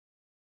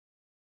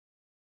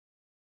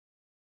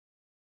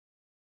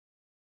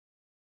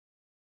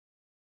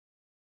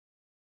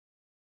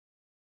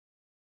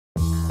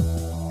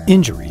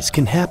Injuries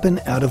can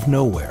happen out of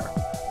nowhere.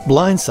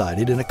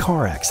 Blindsided in a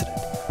car accident,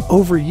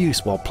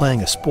 overuse while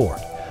playing a sport,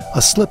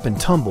 a slip and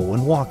tumble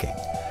when walking.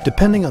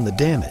 Depending on the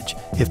damage,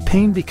 if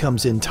pain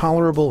becomes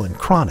intolerable and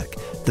chronic,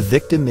 the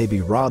victim may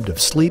be robbed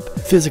of sleep,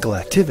 physical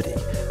activity,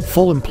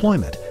 full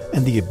employment,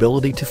 and the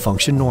ability to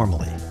function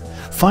normally.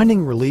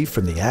 Finding relief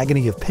from the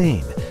agony of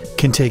pain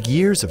can take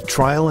years of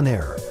trial and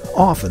error.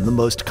 Often the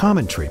most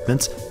common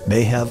treatments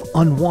may have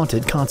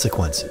unwanted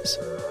consequences.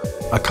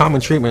 A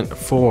common treatment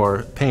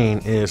for pain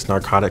is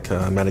narcotic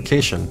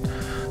medication.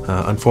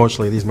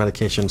 Unfortunately, these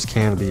medications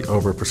can be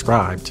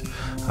overprescribed.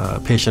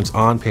 Patients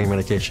on pain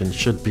medication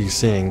should be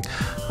seeing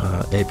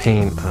a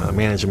pain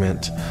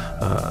management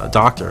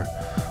doctor.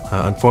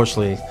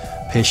 Unfortunately,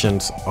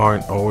 patients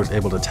aren't always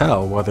able to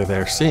tell whether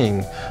they're seeing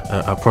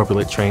an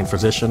appropriately trained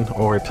physician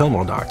or a pill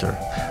mill doctor.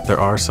 There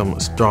are some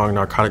strong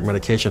narcotic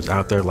medications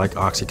out there like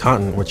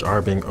OxyContin which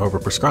are being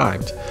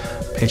overprescribed.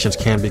 Patients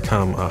can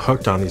become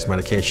hooked on these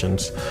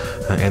medications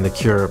and the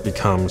cure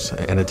becomes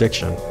an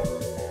addiction.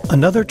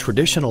 Another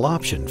traditional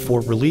option for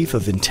relief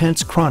of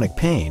intense chronic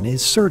pain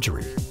is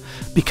surgery.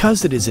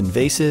 Because it is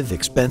invasive,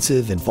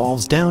 expensive,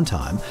 involves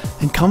downtime,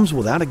 and comes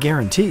without a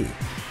guarantee,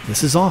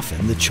 this is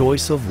often the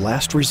choice of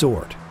last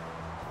resort.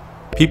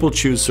 People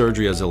choose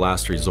surgery as a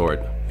last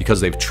resort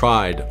because they've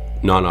tried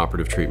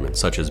non-operative treatments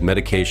such as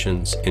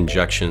medications,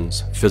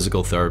 injections,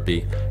 physical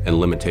therapy, and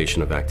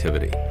limitation of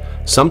activity.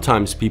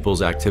 Sometimes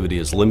people's activity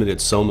is limited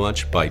so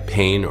much by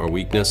pain or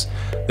weakness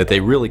that they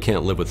really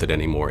can't live with it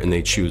anymore and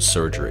they choose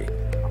surgery.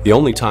 The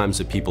only times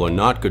that people are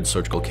not good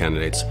surgical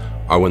candidates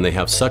are when they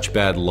have such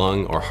bad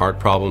lung or heart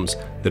problems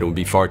that it would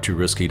be far too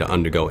risky to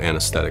undergo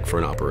anesthetic for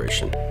an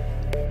operation.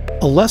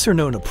 A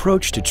lesser-known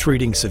approach to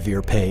treating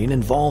severe pain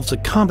involves a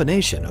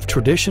combination of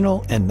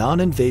traditional and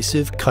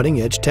non-invasive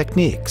cutting-edge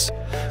techniques.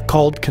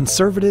 Called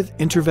conservative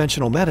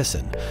interventional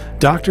medicine,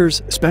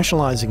 doctors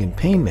specializing in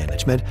pain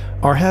management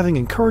are having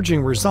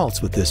encouraging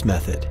results with this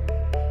method.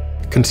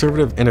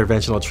 Conservative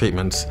interventional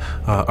treatments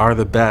are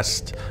the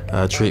best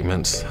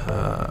treatments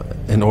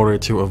in order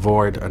to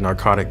avoid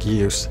narcotic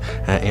use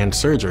and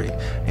surgery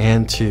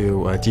and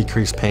to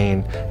decrease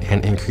pain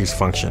and increase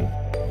function.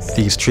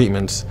 These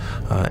treatments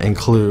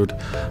include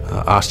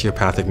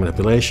osteopathic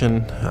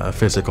manipulation,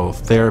 physical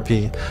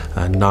therapy,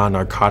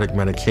 non-narcotic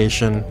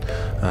medication,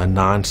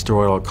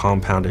 non-steroidal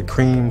compounded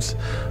creams,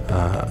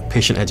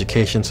 patient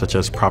education such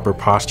as proper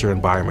posture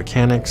and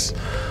biomechanics,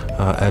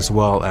 as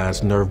well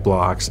as nerve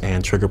blocks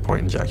and trigger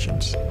point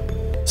injections.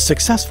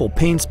 Successful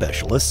pain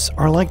specialists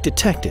are like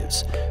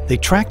detectives. They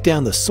track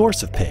down the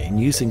source of pain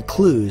using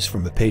clues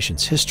from a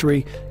patient's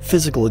history,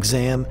 physical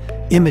exam,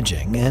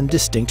 imaging, and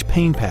distinct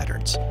pain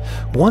patterns.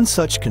 One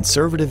such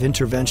conservative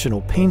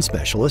interventional pain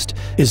specialist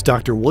is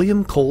Dr.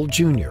 William Cole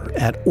Jr.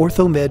 at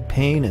OrthoMed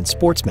Pain and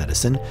Sports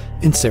Medicine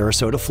in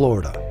Sarasota,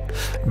 Florida.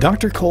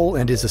 Dr. Cole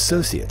and his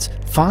associates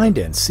find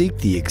and seek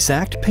the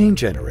exact pain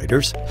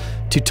generators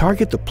to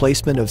target the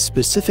placement of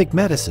specific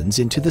medicines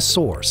into the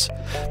source.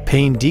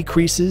 Pain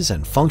decreases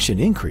and function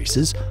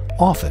increases,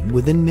 often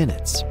within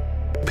minutes.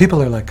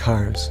 People are like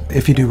cars.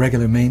 If you do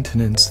regular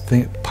maintenance,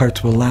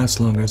 parts will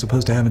last longer as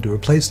opposed to having to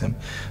replace them.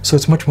 So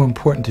it's much more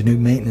important to do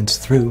maintenance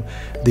through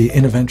the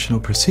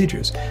interventional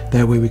procedures.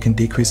 That way we can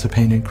decrease the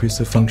pain, increase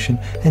the function,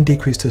 and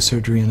decrease the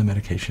surgery and the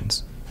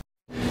medications.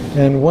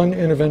 And one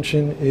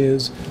intervention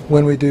is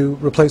when we do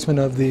replacement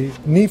of the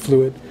knee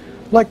fluid,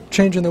 like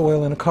changing the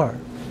oil in a car.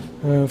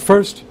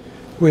 First,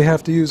 we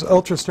have to use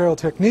ultra-sterile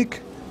technique,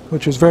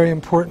 which is very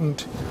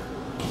important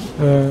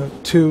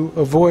to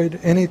avoid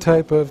any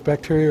type of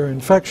bacteria or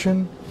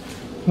infection.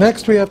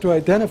 Next, we have to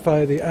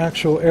identify the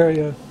actual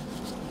area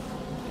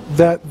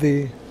that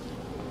the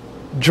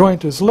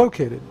joint is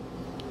located.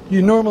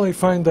 You normally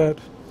find that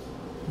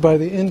by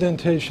the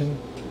indentation,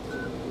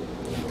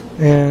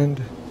 and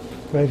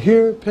right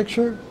here,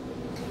 picture,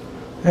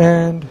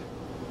 and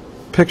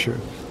picture.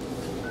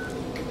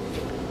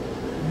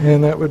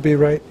 And that would be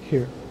right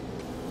here.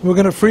 We're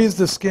going to freeze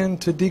the skin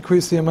to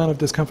decrease the amount of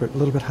discomfort a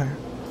little bit higher.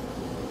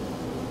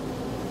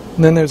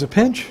 And then there's a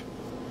pinch.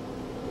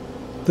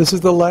 This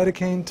is the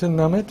lidocaine to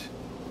numb it.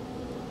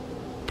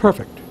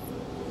 Perfect.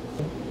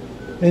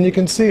 And you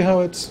can see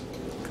how it's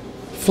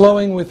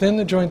flowing within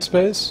the joint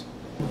space.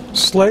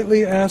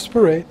 Slightly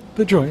aspirate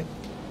the joint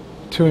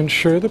to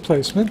ensure the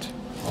placement.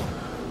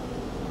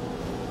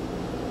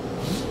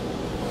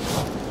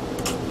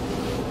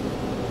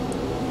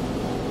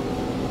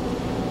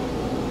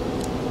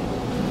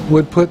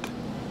 Would put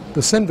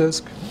the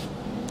Synvisc,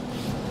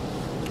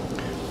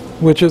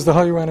 which is the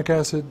hyaluronic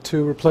acid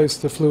to replace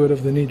the fluid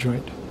of the knee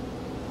joint.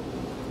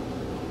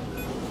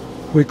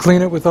 We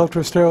clean it with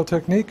ultra-sterile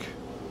technique,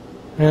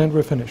 and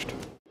we're finished.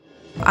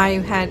 I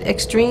had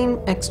extreme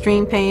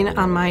pain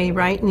on my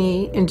right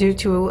knee and due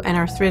to an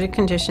arthritic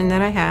condition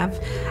that I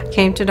have. I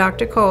came to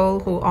Dr.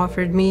 Cole, who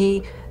offered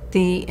me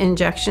the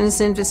injections,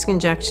 Synvisc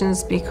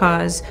injections,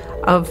 because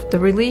of the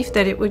relief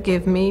that it would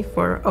give me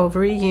for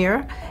over a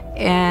year.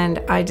 And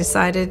I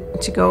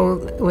decided to go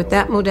with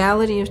that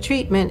modality of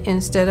treatment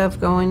instead of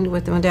going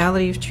with the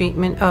modality of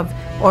treatment of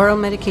oral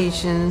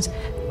medications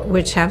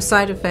which have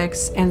side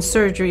effects, and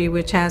surgery,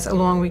 which has a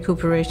long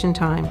recuperation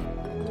time.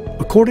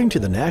 According to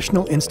the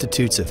National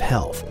Institutes of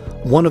Health,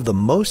 one of the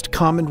most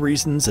common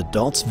reasons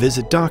adults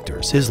visit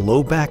doctors is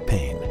low back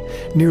pain.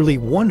 Nearly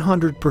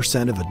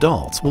 100% of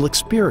adults will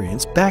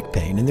experience back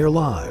pain in their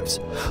lives.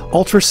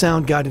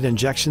 Ultrasound-guided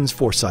injections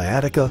for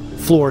sciatica,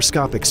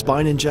 fluoroscopic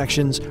spine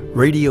injections,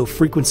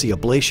 radiofrequency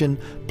ablation,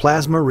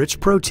 plasma-rich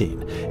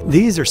protein.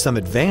 These are some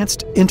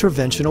advanced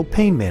interventional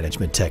pain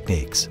management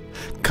techniques.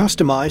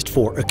 Customized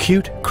for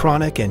acute,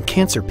 chronic, and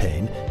cancer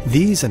pain,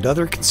 these and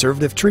other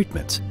conservative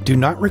treatments do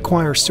not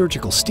require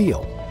surgical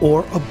steel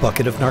or a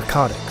bucket of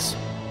narcotics.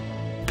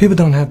 People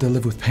don't have to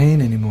live with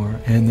pain anymore,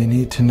 and they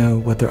need to know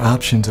what their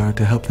options are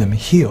to help them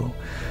heal.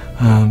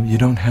 You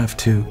don't have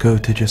to go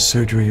to just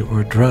surgery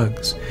or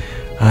drugs.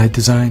 I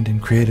designed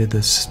and created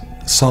this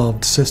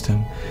solved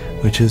system,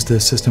 which is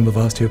the system of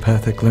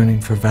osteopathic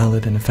learning for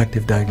valid and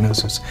effective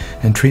diagnosis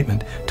and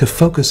treatment, to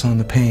focus on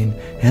the pain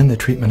and the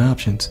treatment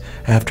options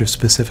after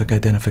specific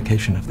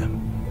identification of them.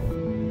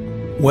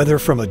 Whether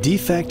from a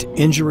defect,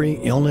 injury,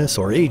 illness,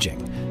 or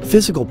aging,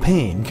 physical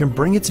pain can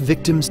bring its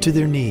victims to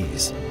their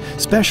knees.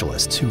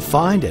 Specialists who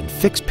find and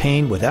fix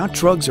pain without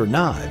drugs or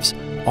knives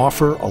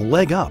offer a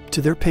leg up to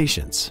their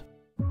patients.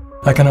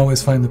 I can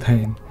always find the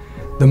pain.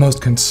 The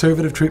most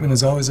conservative treatment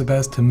is always the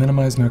best to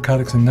minimize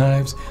narcotics and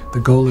knives.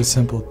 The goal is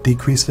simple: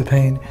 decrease the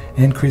pain,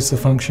 increase the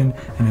function,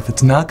 and if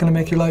it's not going to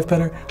make your life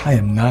better, I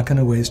am not going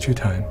to waste your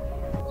time.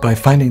 By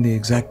finding the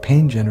exact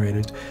pain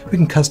generators, we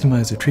can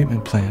customize a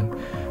treatment plan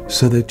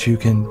so that you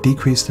can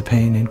decrease the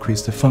pain,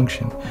 increase the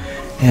function.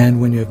 And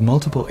when you have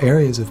multiple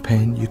areas of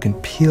pain, you can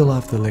peel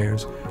off the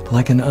layers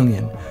like an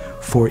onion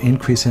for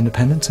increased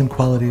independence and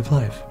quality of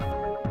life.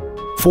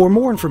 For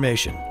more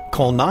information,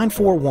 call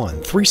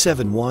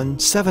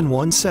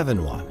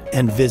 941-371-7171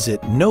 and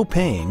visit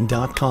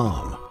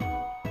nopain.com.